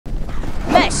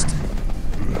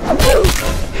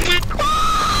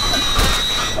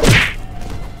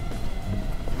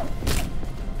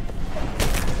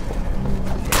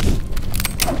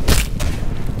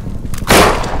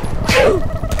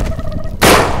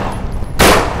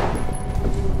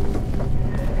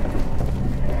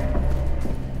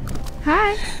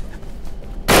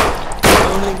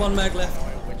one mag left.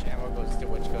 Which ammo goes to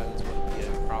which guns would be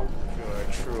a problem if you're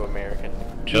a true American.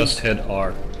 Just hit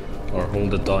R, or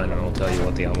hold it down and I'll tell you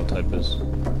what the ammo type is.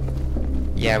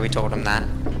 Yeah, we told him that.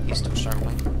 He's still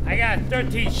struggling. I got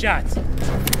 13 shots.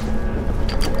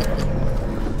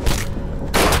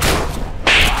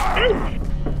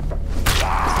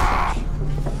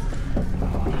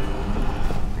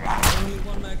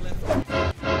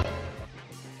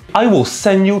 I will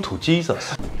send you to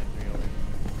Jesus.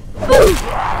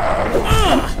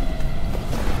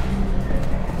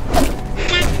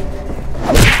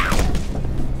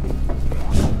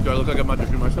 Do I look like I'm about to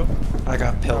shoot myself? I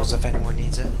got pills if anyone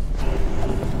needs it.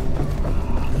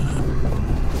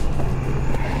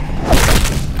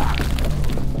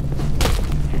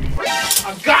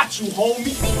 I got you,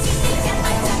 homie!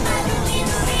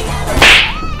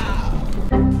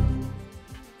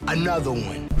 Another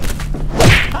one.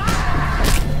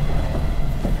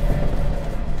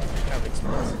 Have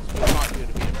explosives. We want you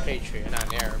to be a patriot, not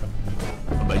an Arab.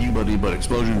 I bet you, buddy, but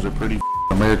explosions are pretty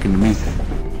American to me.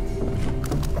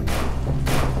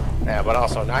 Yeah, but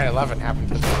also 9/11 happened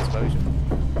because of an explosion.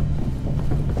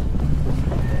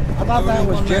 I thought that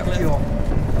was jet fuel.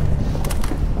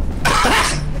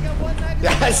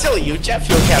 Yeah, it's still you. Jet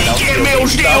fuel can't melt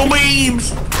steel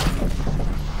beams!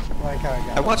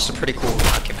 I watched a pretty cool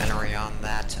documentary on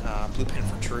that, Blueprint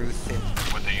for Truth.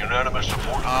 With the unanimous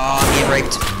support. I'm getting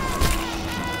raped.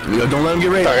 Yo, don't let him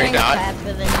get raped. Sorry, not.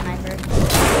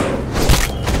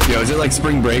 Yo, is it like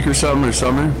spring break or something, or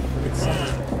summer?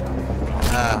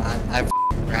 I've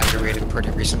graduated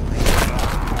pretty recently.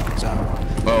 So.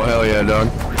 Oh, hell yeah, dog.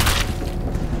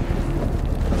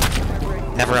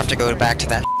 Never have to go back to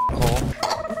that hole.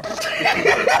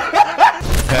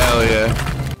 Hell yeah.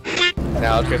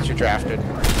 Now let's get you drafted.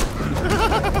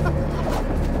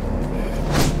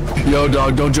 Yo,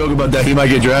 dog, don't joke about that. He might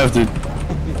get drafted.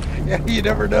 Yeah, you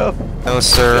never know. No,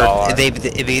 sir.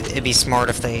 It'd be smart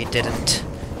if they didn't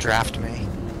draft me.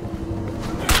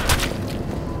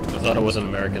 I thought it was an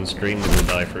American scream that would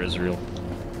die for Israel.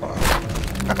 No.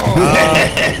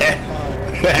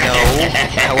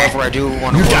 However, I do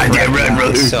want to work right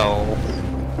now, so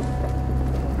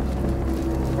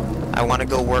I want to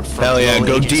go work for. Hell yeah,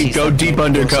 go deep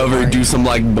undercover, do some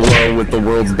like blow with the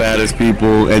world's baddest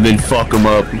people, and then fuck them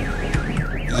up.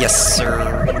 Yes,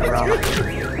 sir.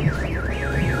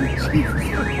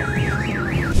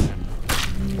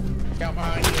 Count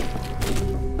behind you.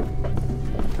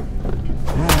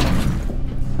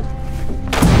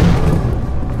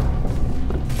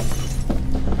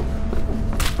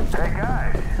 Hey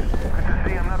guys, good to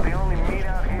see I'm not the only meat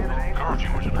out here that ain't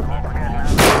was in the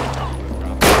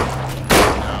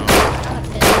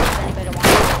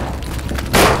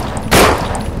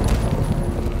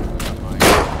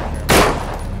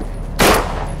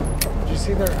Did you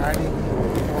see they're adding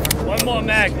One more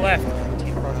mag left.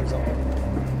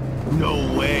 No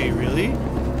way, really?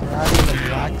 they're adding the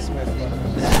blacksmith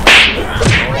weapons.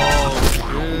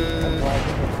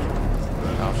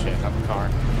 Oh shit, I'm a car.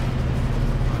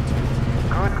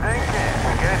 Good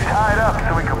thinking. Get it tied up so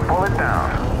we can pull it down.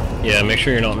 Yeah, make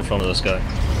sure you're not in front of this guy.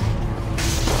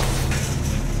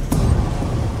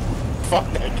 Fuck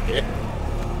that kid.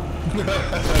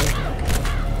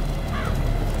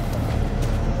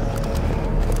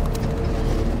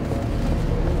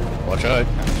 Watch out.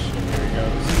 Here he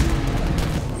goes.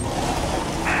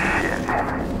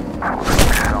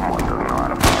 Someone doesn't know how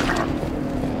to park.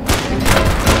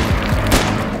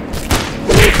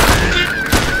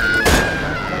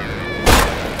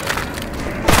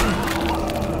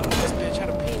 This bitch had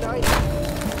a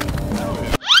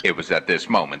P90. It was at this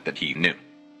moment that he knew.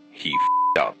 He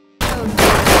f***ed up.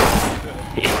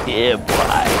 Yeah,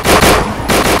 boy.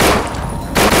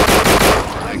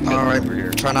 Alright,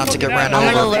 try not to get ran I'm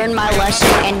over. gonna learn my lesson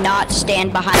and not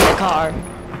stand behind the car.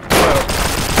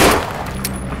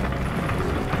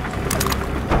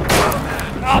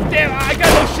 Oh damn! I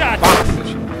got no shots.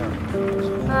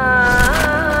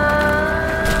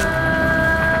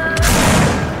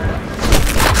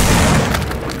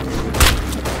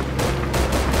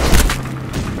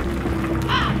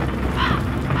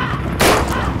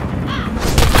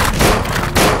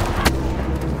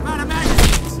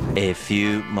 A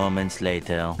few moments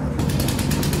later.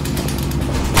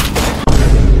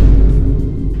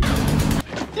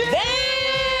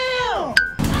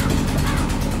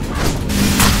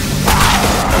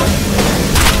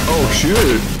 Oh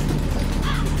shit!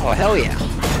 Oh hell yeah!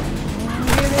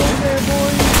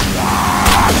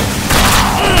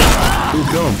 Who's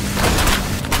gone?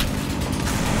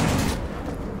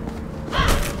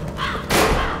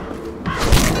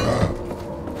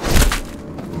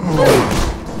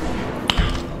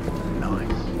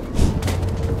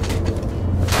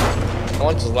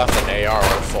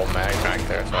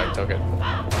 took it.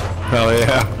 Hell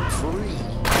yeah.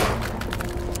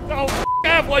 Oh, I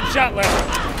have 1 shot left.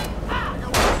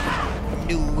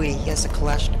 No way, he has a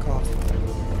Kalashnikov.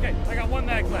 Okay, I got 1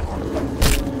 mag left.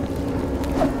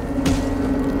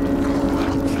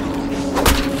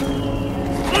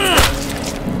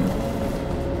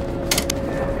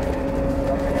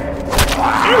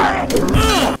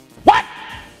 What?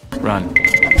 Run.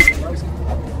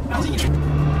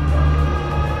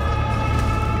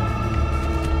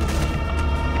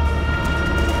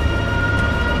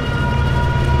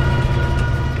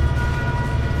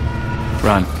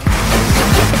 Run.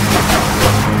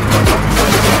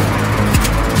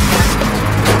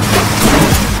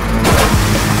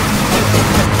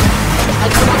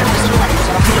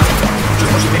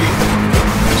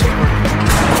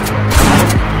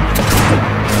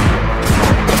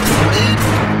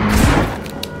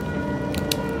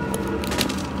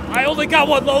 I only got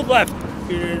 1 load left.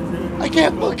 I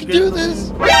can't fucking do this.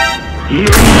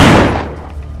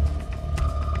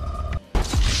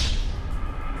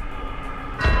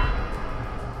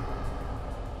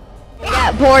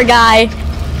 That poor guy.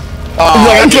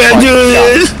 I can't do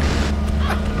this!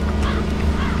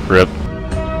 Rip.